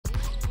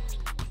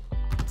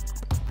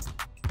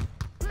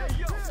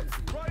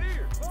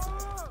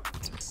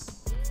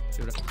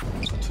Shoot it.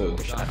 2.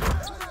 I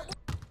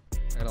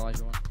got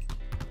Elijah 1.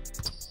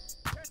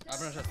 I'm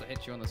gonna have to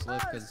hit you on this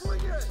lip because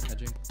it's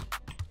hedging.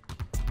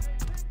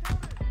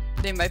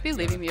 They might be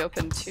leaving me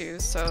open too,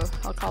 so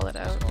I'll call it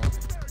out.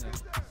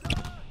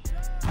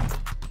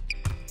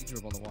 He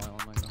dribbled a while,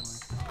 I'm not gonna lie.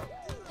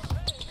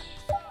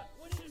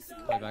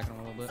 Play back in a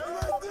little bit.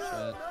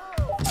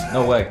 Shit.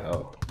 No way.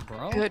 Oh.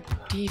 Bro? Good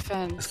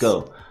defense. Let's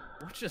go.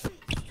 We're just...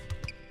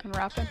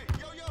 Unwrapping.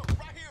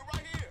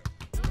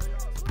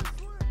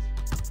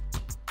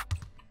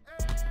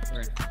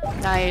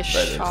 Nice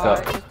Ready,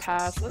 shot. Good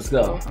pass. Let's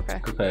go. Okay.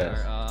 Good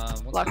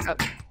pass. Right, Lock up.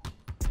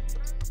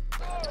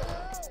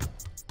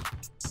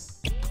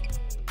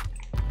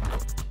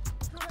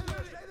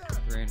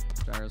 Green.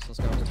 Gyros, let's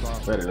go. Good ball.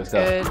 Ready, let's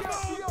go.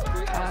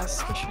 Good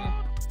pass. For sure.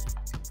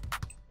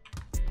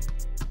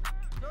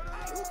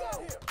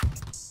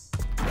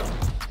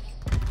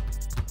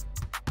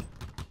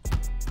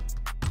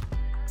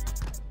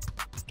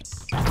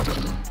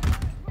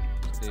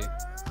 D.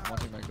 I'm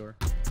watching back door.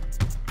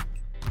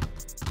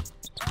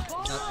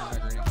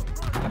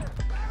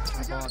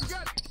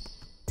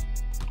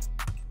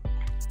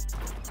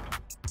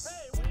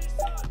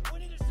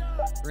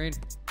 Green.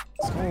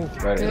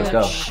 Ready, Good let's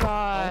go.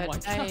 shot. Oh my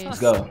God. Nice. Let's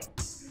go.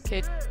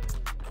 Okay.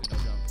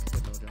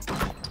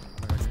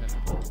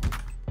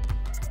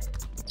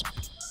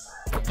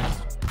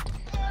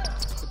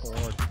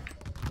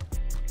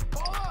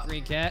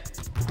 Green cat.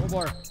 One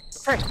more.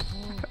 Right.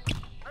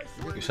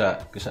 Good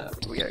shot. Good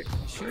shot. Weird.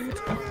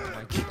 Shoot. Oh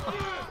my God.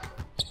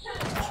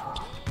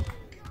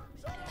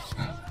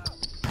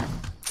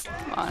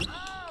 Come on.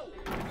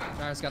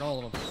 Gyros got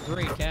all of them.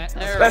 Green cat.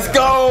 There Let's we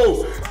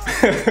go!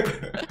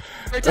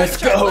 Let's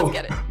go. Let's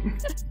get it.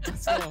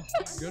 Let's go.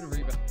 Good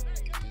rebound.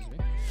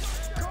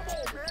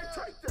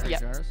 Yeah.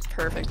 Gyros.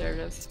 Perfect. There it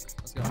is.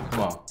 Let's go. Come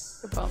on.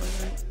 Good ball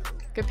movement.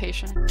 Good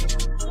patience.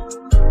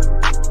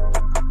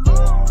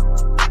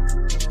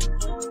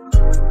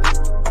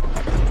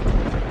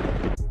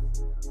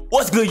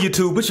 What's good,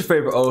 YouTube? It's your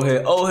favorite old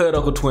head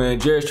Uncle Twin,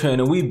 Jared's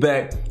Training. We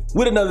back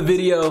with another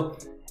video.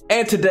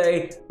 And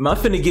today, I'm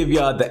finna give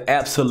y'all the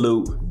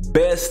absolute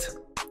best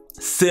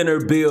center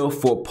build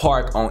for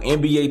Park on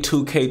NBA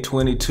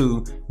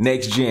 2K22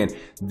 Next Gen.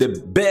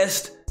 The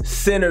best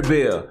center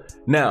build.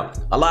 Now,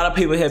 a lot of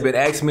people have been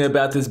asking me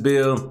about this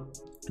build.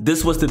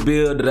 This was the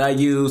build that I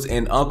used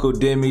in Uncle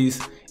Demi's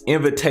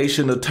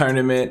invitational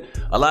tournament.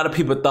 A lot of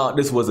people thought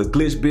this was a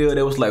glitch build.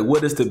 It was like,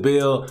 what is the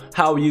build?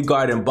 How are you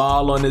guarding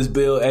ball on this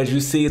build? As you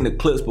see in the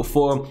clips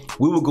before,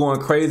 we were going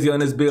crazy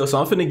on this build. So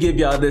I'm finna give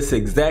y'all this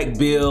exact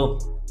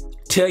build.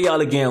 Tell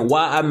y'all again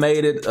why I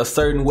made it a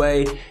certain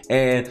way,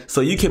 and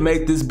so you can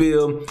make this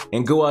build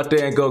and go out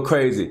there and go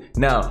crazy.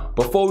 Now,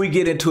 before we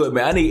get into it,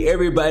 man, I need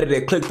everybody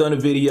that clicked on the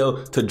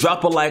video to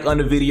drop a like on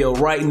the video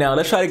right now.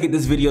 Let's try to get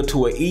this video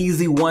to an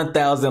easy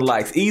 1,000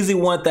 likes. Easy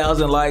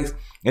 1,000 likes.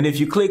 And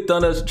if you clicked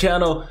on this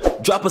channel,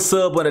 drop a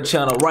sub on the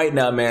channel right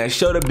now, man.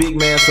 Show the big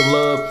man some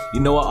love. You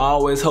know, I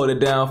always hold it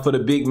down for the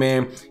big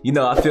man. You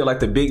know, I feel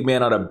like the big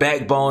man are the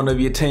backbone of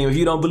your team. If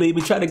you don't believe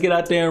me, try to get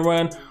out there and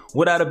run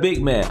without a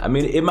big man. I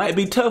mean, it might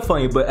be tough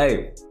on you, but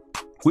hey,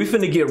 we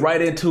finna get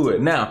right into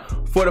it. Now,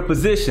 for the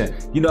position,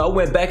 you know, I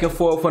went back and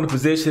forth on the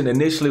position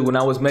initially when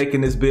I was making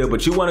this build,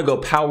 but you wanna go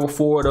power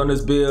forward on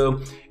this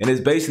build, and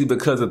it's basically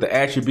because of the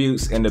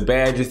attributes and the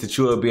badges that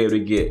you will be able to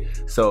get.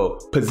 So,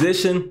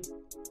 position,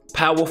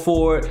 power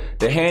forward,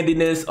 the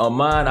handiness on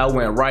mine, I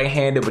went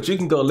right-handed, but you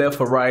can go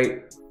left or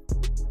right.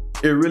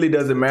 It really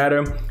doesn't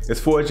matter. As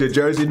far as your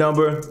jersey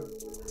number,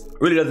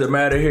 really doesn't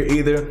matter here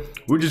either.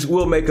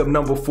 We'll make him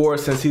number 4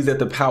 since he's at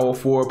the power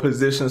forward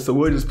position, so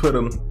we'll just put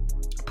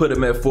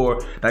him at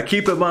 4. Now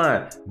keep in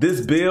mind,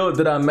 this build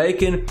that I'm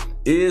making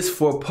is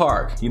for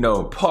Park. You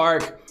know,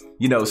 Park,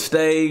 you know,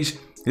 stage.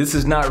 This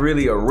is not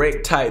really a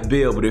rec type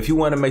build, but if you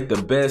want to make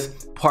the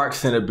best Park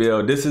center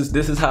build, this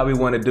is how we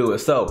want to do it.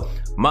 So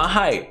my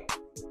height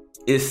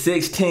is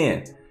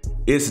 6'10".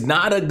 It's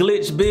not a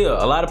glitch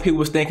build. A lot of people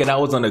was thinking I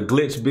was on a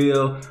glitch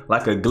build,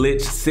 like a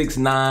glitch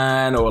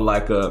 6'9" or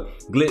like a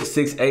glitch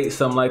 6'8",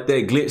 something like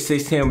that, glitch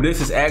 6'10". But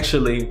this is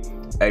actually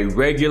a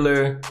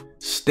regular,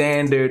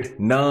 standard,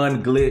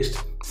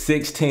 non-glitched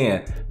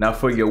 6'10". Now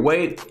for your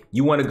weight,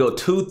 you want to go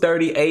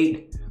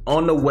 238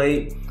 on the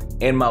weight,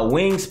 and my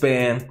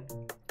wingspan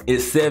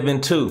is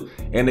 7'2".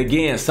 And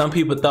again, some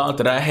people thought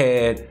that I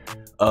had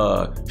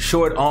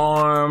short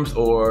arms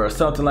or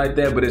something like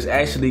that, but it's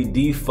actually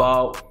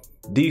default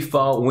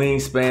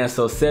wingspan.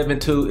 So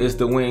 7'2" is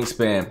the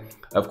wingspan.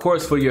 Of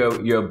course, for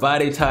your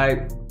body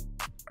type,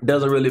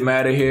 doesn't really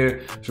matter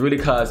here. It's really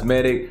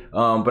cosmetic.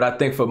 But I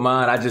think for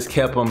mine, I just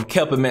kept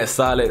them at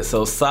solid.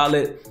 So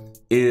solid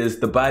is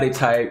the body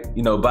type,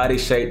 you know, body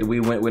shape that we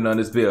went with on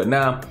this build.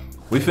 Now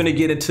we finna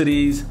get into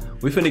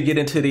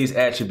these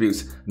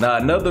attributes. Now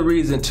another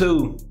reason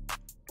too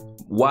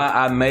why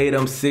I made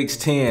them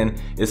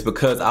 6'10" is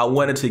because I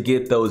wanted to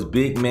get those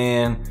big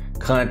man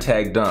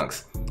contact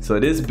dunks. So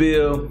this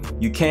build,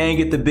 you can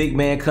get the big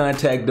man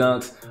contact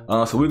dunks.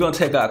 So we're gonna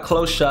take our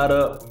close shot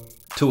up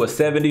to a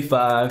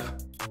 75.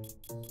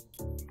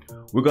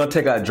 We're gonna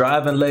take our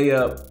driving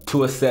layup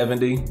to a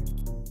 70.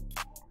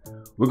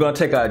 We're gonna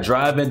take our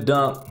driving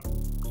dunk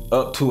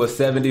up to a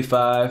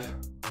 75.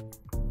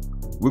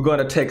 We're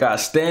gonna take our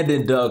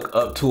standing dunk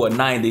up to a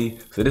 90.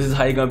 So this is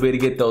how you're gonna be able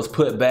to get those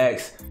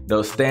putbacks,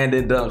 those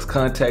standing dunks,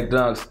 contact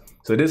dunks.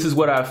 So this is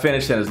what our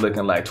finishing is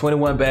looking like.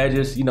 21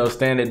 badges, you know,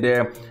 standing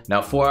there.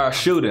 Now for our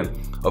shooting,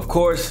 of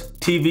course,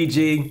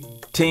 TVG,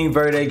 Team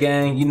Verde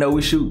gang, you know,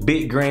 we shoot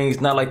big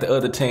greens, not like the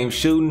other teams.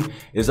 Shooting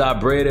is our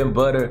bread and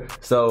butter.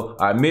 So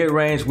our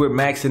mid-range, we're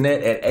maxing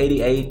that at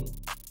 88.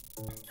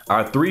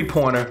 Our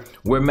three-pointer,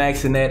 we're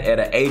maxing that at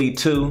an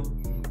 82.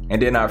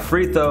 And then our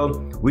free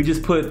throw, we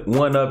just put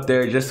one up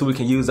there just so we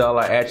can use all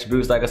our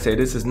attributes. Like I said,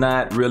 this is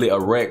not really a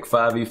rec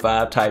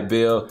 5v5 type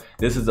build.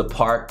 This is a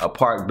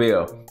park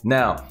build.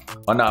 Now,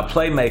 on our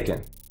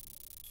playmaking,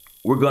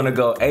 we're gonna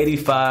go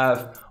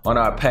 85 on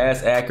our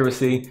pass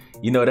accuracy.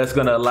 You know, that's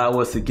gonna allow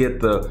us to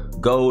get the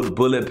gold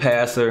bullet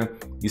passer.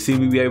 You see,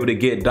 we be able to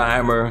get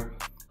dimer,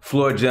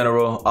 floor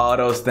general, all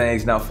those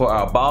things. Now for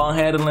our ball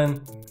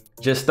handling,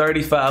 just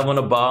 35 on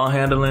the ball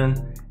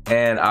handling.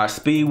 And our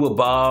speed with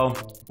ball,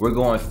 we're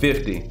going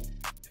 50.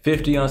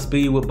 50 on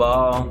speed with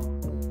ball.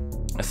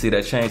 I see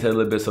that changed that a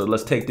little bit, so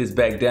let's take this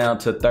back down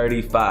to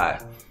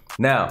 35.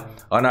 Now,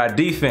 on our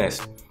defense,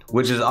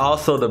 which is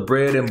also the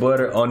bread and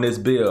butter on this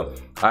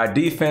build, our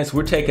defense,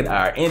 we're taking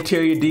our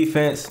interior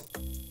defense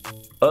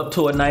up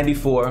to a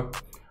 94.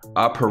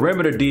 Our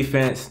perimeter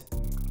defense,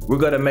 we're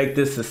gonna make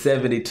this a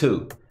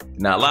 72.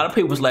 Now, a lot of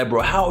people's like,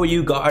 bro, how are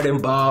you guarding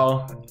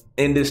ball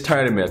in this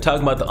tournament? I'm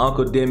talking about the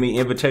Uncle Demi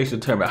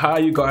Invitational Tournament. How are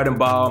you guarding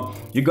ball?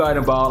 You're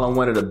guarding ball on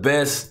one of the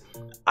best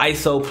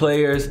ISO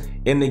players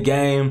in the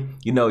game.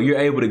 You know, you're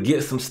able to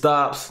get some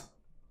stops.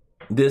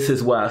 This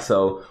is why.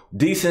 So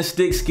decent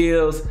stick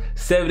skills,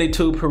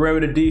 72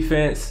 perimeter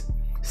defense,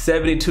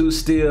 72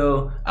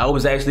 steal. I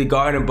was actually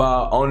guarding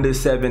ball on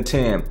this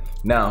 710.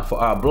 Now for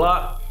our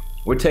block,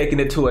 we're taking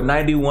it to a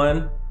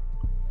 91.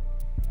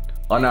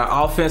 On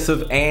our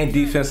offensive and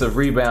defensive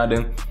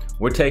rebounding,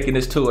 we're taking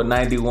this to a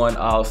 91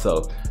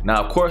 also.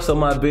 Now, of course, on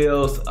my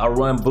builds, I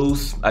run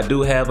boosts. I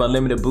do have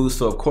unlimited boosts.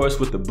 So of course,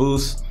 with the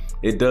boost,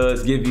 it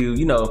does give you,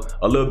 you know,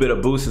 a little bit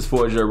of boost as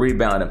far as your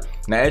rebounding.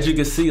 Now, as you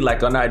can see,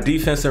 like on our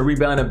defense and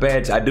rebounding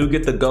badge, I do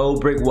get the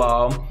gold brick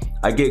wall.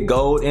 I get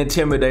gold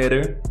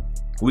intimidator.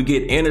 We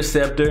get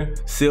interceptor,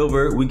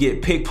 silver. We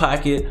get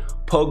pickpocket,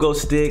 pogo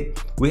stick.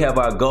 We have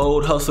our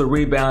gold hustle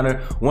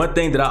rebounder. One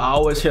thing that I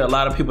always hear a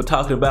lot of people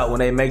talking about when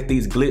they make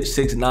these glitch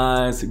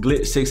 6'9s,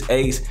 glitch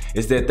 6'8s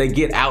is that they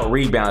get out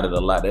rebounded a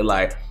lot. They're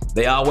like,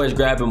 they always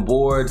grabbing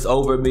boards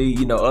over me,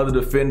 you know, other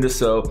defenders.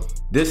 So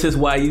this is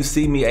why you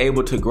see me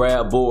able to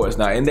grab boards.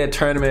 Now in that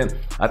tournament,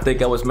 I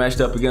think I was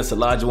matched up against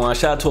Olajuwon.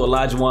 Shout out to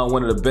Olajuwon,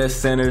 one of the best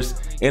centers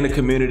in the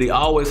community,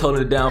 always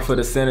holding it down for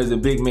the centers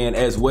and big men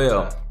as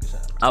well.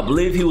 I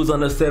believe he was on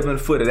the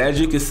 7-footer. As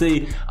you can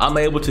see, I'm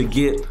able to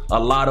get a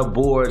lot of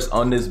boards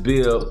on this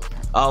build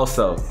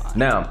also.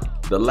 Now,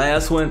 the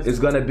last one is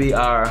gonna be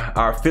our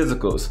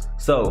physicals.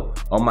 So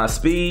on my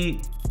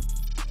speed,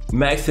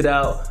 maxed it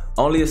out,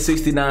 only a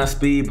 69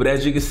 speed, but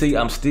as you can see,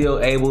 I'm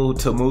still able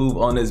to move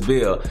on this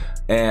build.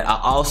 And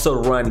I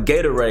also run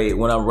Gatorade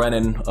when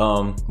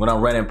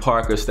I'm running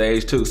Parker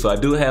stage 2. So I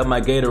do have my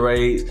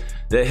Gatorades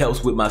that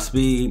helps with my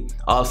speed,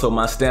 also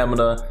my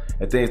stamina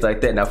and things like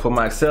that. Now for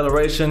my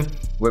acceleration,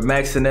 we're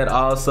maxing that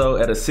also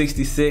at a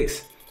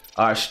 66.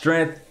 Our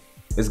strength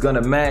is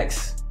gonna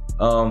max.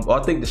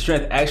 I think the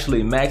strength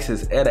actually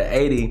maxes at an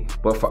 80,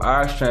 but for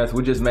our strength,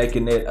 we're just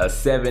making it a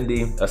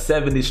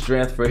 70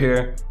 strength for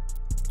here.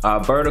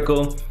 Our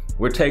vertical,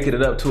 we're taking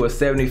it up to a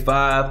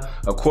 75.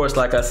 Of course,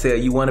 like I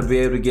said, you wanna be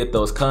able to get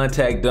those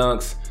contact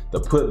dunks,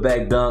 the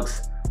putback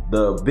dunks,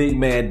 the big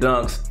man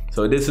dunks.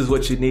 So this is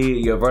what you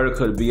need your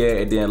vertical to be at.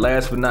 And then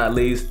last but not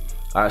least,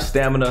 our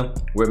stamina,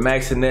 we're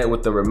maxing that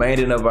with the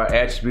remaining of our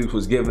attributes,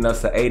 was giving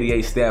us an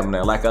 88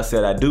 stamina. Like I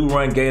said, I do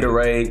run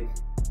Gatorade,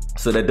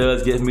 so that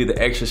does give me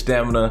the extra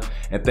stamina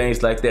and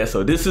things like that.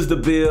 So this is the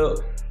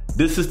build.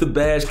 This is the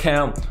badge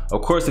count.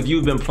 Of course, if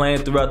you've been playing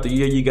throughout the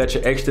year, you got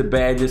your extra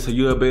badges, so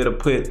you'll be able to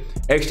put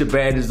extra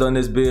badges on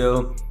this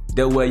build.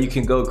 That way you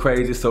can go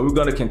crazy. So we're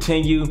gonna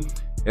continue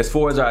as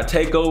far as our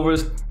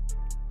takeovers.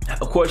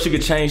 Of course, you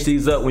can change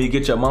these up when you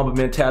get your Mamba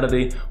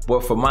mentality,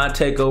 but for my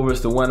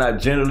takeovers, the one I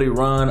generally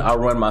run, I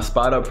run my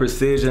spot up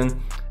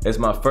precision as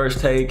my first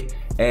take.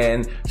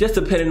 And just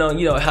depending on,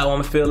 you know, how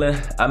I'm feeling,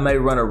 I may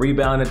run a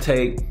rebounding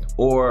take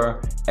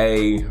or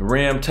a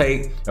rim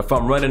take. If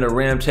I'm running a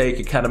rim take,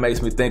 it kind of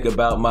makes me think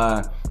about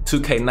my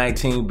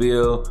 2K19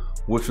 build,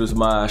 which was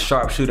my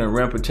sharpshooter and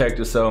rim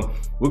protector. So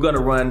we're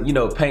gonna run, you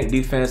know, paint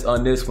defense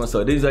on this one.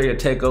 So these are your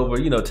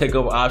takeover, you know,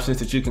 takeover options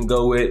that you can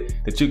go with,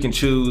 that you can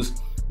choose.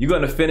 You're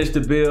gonna finish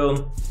the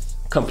build,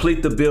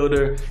 complete the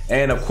builder,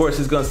 and of course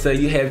it's gonna say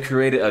you have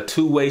created a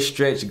two-way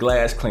stretch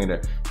glass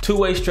cleaner.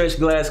 Two-way stretch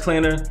glass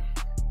cleaner,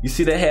 you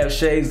see they have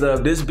shades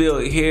of. This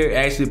build here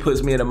actually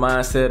puts me in the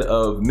mindset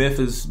of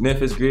Memphis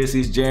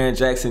Grizzlies, Jaren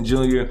Jackson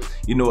Jr.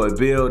 You know, a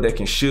build that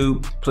can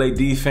shoot, play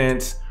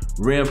defense,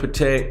 rim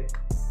protect,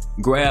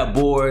 grab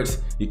boards.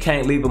 You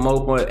can't leave him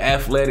open.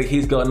 Athletic,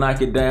 he's gonna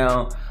knock it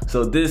down.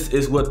 So this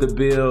is what the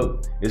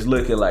build is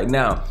looking like.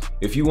 Now,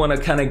 if you wanna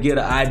kind of get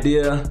an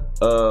idea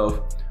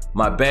of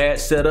my badge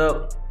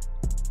setup,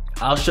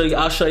 I'll show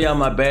y'all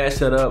my badge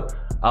setup.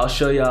 I'll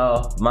show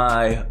y'all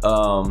my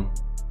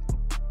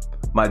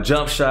my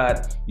jump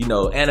shot, you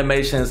know,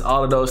 animations,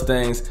 all of those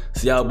things,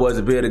 so y'all boys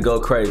will be able to go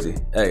crazy.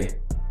 Hey,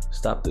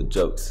 stop the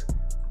jokes.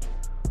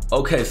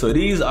 Okay, so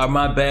these are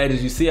my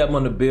badges. You see I'm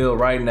on the build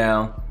right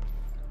now.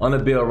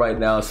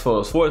 As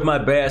far as my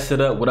badge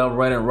setup, what I'm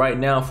running right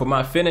now for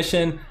my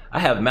finishing, I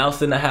have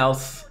Mouse in the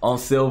House on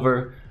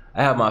silver.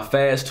 I have my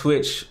fast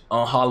twitch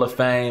on Hall of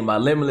Fame. My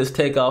limitless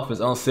takeoff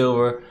is on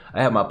silver.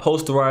 I have my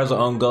posterizer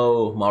on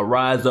gold, my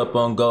rise up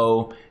on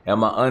gold, and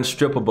my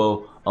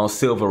unstrippable on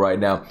silver right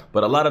now.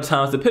 But a lot of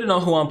times, depending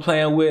on who I'm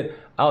playing with,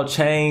 I'll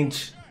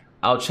change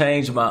my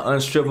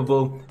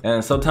unstrippable,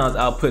 and sometimes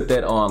I'll put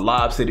that on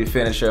Lob City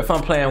Finisher if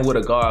I'm playing with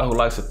a guard who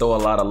likes to throw a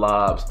lot of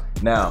lobs.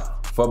 Now,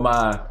 for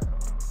my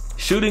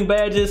shooting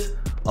badges,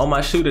 on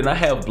my shooting, I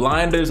have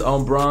blinders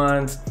on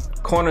bronze,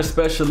 corner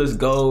specialist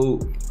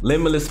gold,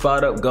 limitless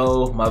spot up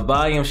gold. My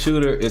volume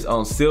shooter is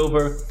on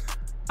silver.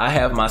 I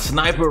have my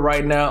sniper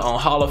right now on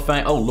Hall of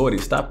Fame. Oh lordy,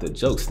 stop the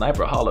joke.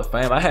 Sniper Hall of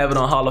Fame. I have it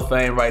on Hall of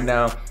Fame right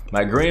now.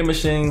 My green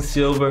machine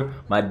silver,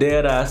 my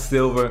dead eye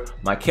silver,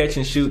 my catch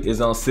and shoot is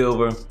on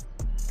silver.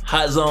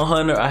 Hot Zone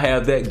Hunter, I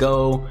have that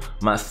gold.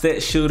 My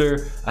set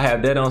shooter, I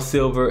have that on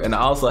silver, and I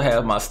also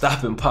have my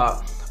stop and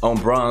pop on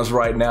bronze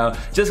right now,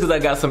 just because I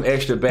got some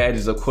extra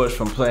badges, of course,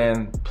 from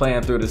playing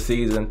through the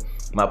season.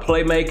 My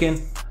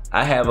playmaking,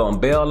 I have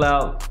on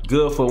bailout,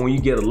 good for when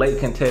you get a late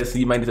contest, so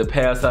you might need to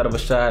pass out of a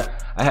shot.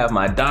 I have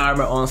my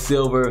dimer on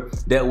silver.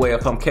 That way,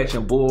 if I'm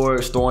catching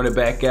boards, throwing it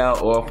back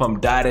out, or if I'm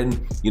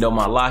dotting, you know,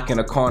 my lock in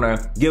the corner,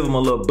 give them a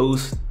little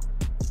boost.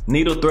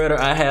 Needle threader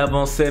I have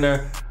on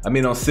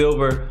on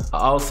silver. I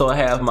also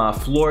have my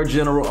floor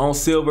general on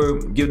silver,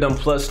 give them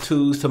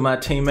 +2s to my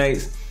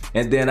teammates.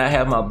 And then I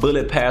have my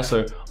bullet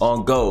passer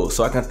on gold,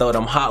 so I can throw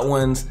them hot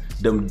ones,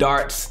 them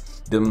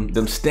darts,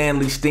 them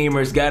Stanley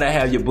steamers. Gotta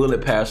have your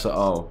bullet passer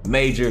on,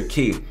 major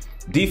key.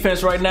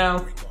 Defense right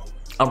now,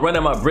 I'm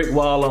running my brick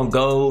wall on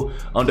gold.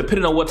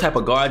 Depending on what type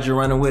of guard you're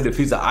running with, if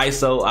he's an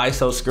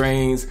ISO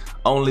screens,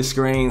 only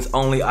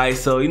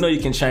ISO, you know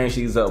you can change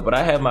these up. But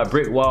I have my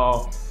brick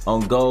wall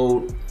on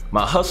gold,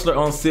 my hustler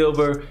on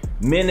silver,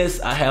 menace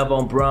I have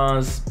on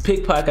bronze,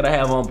 pickpocket I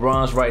have on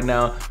bronze right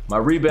now, my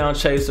rebound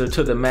chaser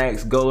to the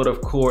max, gold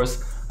of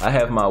course. I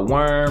have my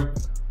worm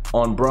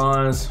on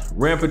bronze,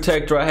 rim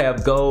protector I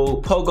have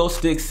gold, pogo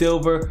stick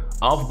silver,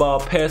 off ball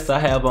pest I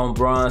have on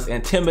bronze,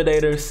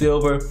 intimidator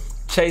silver,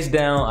 chase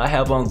down I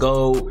have on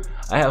gold.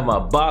 I have my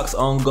box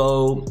on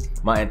gold,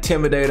 my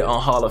intimidator on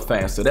Hall of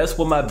Fame. So that's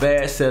what my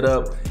badge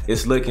setup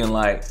is looking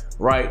like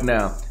right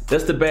now.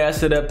 That's the badge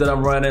setup that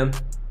I'm running.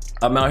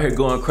 I'm out here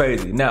going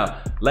crazy. Now,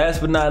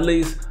 last but not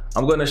least,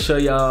 I'm gonna show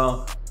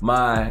y'all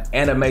my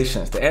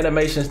animations. The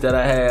animations that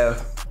I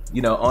have,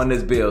 you know, on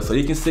this build. So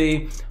you can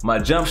see my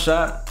jump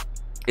shot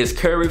is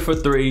Curry for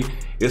 3.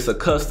 It's a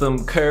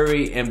custom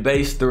Curry and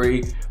base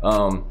 3.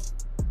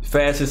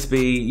 Fastest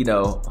speed, you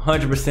know,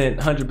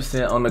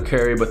 100% on the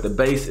Curry, but the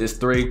base is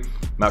 3.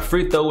 My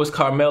free throw is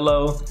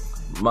Carmelo.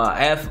 My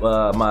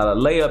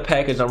layup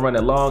package, I'm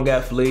running long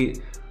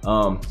athlete.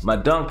 My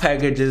dunk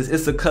packages,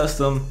 it's a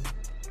custom.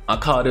 I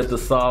called it the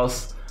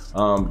sauce.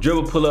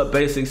 Dribble pull up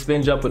basic,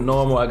 spin jump with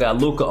normal. I got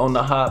Luka on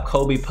the hop,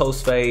 Kobe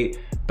post fade,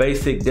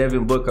 basic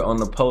Devin Booker on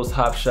the post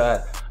hop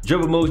shot.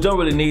 Dribble moves, don't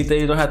really need that,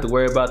 you don't have to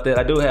worry about that.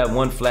 I do have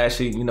one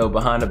flashy, you know,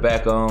 behind the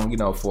back on, you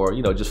know, for,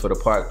 you know, just for the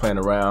park playing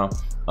around.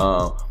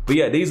 But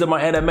yeah, these are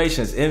my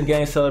animations.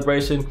 In-game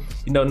celebration,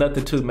 you know,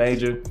 nothing too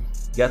major.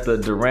 Got the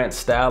Durant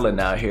styling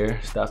out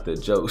here. Stop the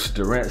jokes.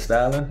 Durant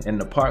styling in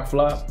the park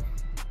flop.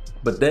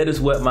 But that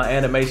is what my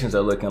animations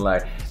are looking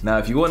like. Now,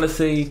 if you want to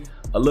see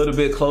a little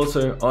bit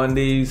closer on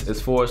these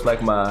as far as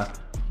like my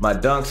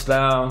dunk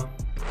style,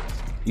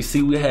 you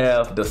see we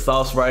have the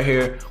sauce right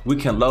here. We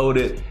can load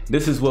it.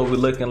 This is what we're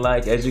looking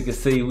like. As you can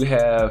see, we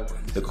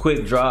have the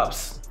quick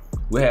drops.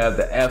 We have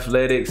the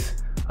athletics.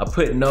 I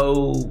put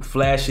no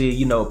flashy,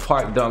 you know,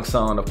 park dunks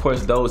on. Of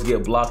course, those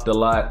get blocked a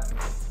lot.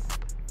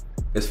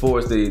 As far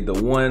as the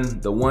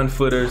one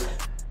footers,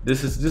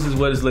 this is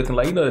what it's looking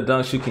like. You know the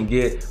dunks you can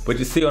get, but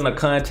you see on the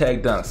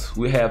contact dunks,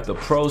 we have the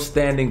pro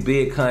standing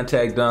big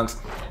contact dunks.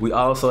 We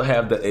also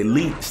have the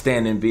elite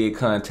standing big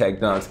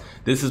contact dunks.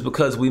 This is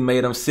because we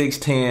made them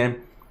 6'10".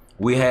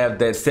 We have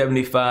that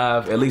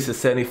 75, at least a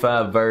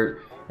 75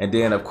 vert, and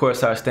then of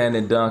course our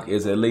standing dunk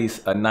is at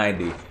least a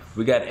 90.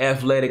 We got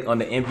athletic on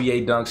the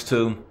NBA dunks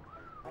too.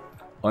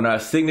 On our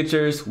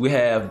signatures, we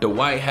have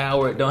Dwight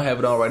Howard, don't have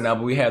it on right now,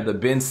 but we have the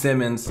Ben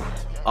Simmons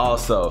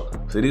also.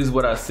 So this is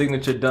what our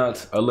signature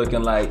dunks are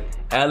looking like.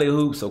 Alley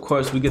hoops, of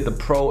course we get the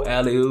pro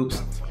alley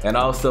hoops, and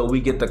also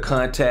we get the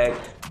contact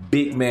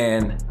big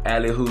man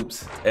alley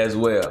hoops as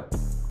well.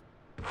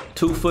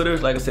 2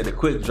 footers, like I said, a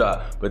quick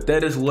drop, but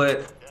that is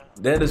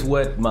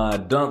what my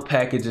dunk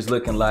package is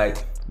looking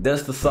like.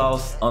 That's the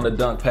sauce on the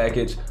dunk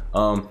package.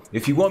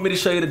 If you want me to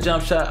show you the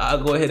jump shot,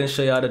 I'll go ahead and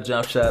show y'all the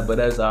jump shot. But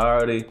as I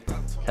already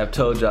have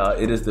told y'all,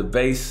 it is the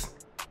base.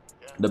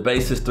 The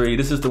base is 3.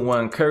 This is the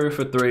one, Curry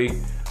for 3.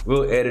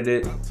 We'll edit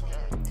it.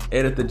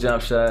 Edit the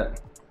jump shot.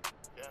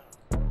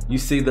 You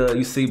see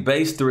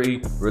base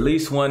 3.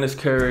 Release 1 is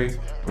Curry.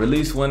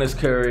 Release 1 is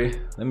Curry.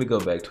 Let me go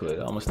back to it.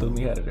 Almost threw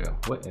me out of there.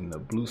 What in the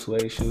blue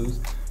suede shoes?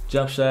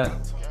 Jump shot.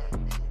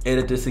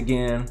 Edit this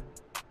again.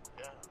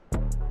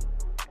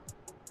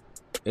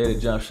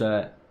 Edit jump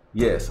shot.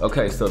 Yes.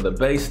 Okay. So the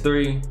base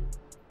 3.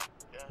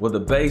 Well, the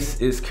base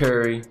is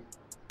Curry.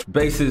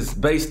 Base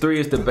 3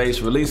 is the base.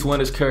 Release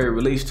 1 is Curry.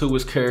 Release 2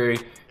 is Curry.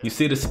 You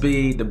see the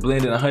speed, the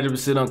blending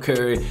 100% on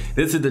Curry.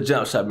 This is the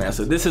jump shot, man.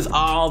 So this is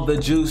all the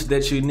juice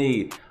that you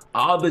need.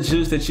 All the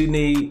juice that you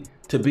need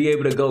to be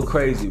able to go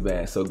crazy,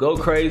 man. So go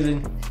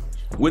crazy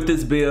with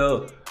this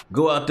build.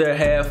 Go out there,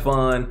 have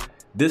fun.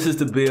 This is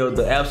the build,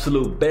 the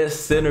absolute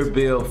best center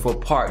build for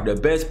park. The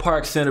best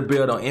park center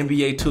build on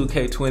NBA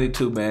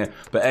 2K22, man.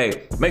 But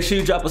hey, make sure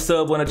you drop a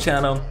sub on the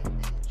channel.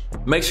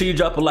 Make sure you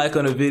drop a like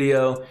on the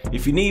video.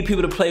 If you need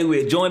people to play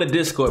with, join the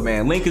Discord,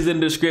 man. Link is in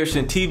the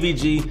description.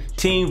 TVG,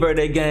 Team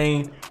Verde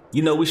Gang.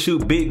 You know, we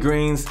shoot big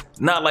greens,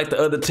 not like the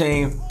other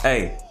team.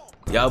 Hey,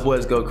 y'all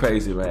boys go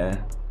crazy,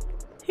 man.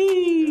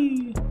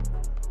 Hee.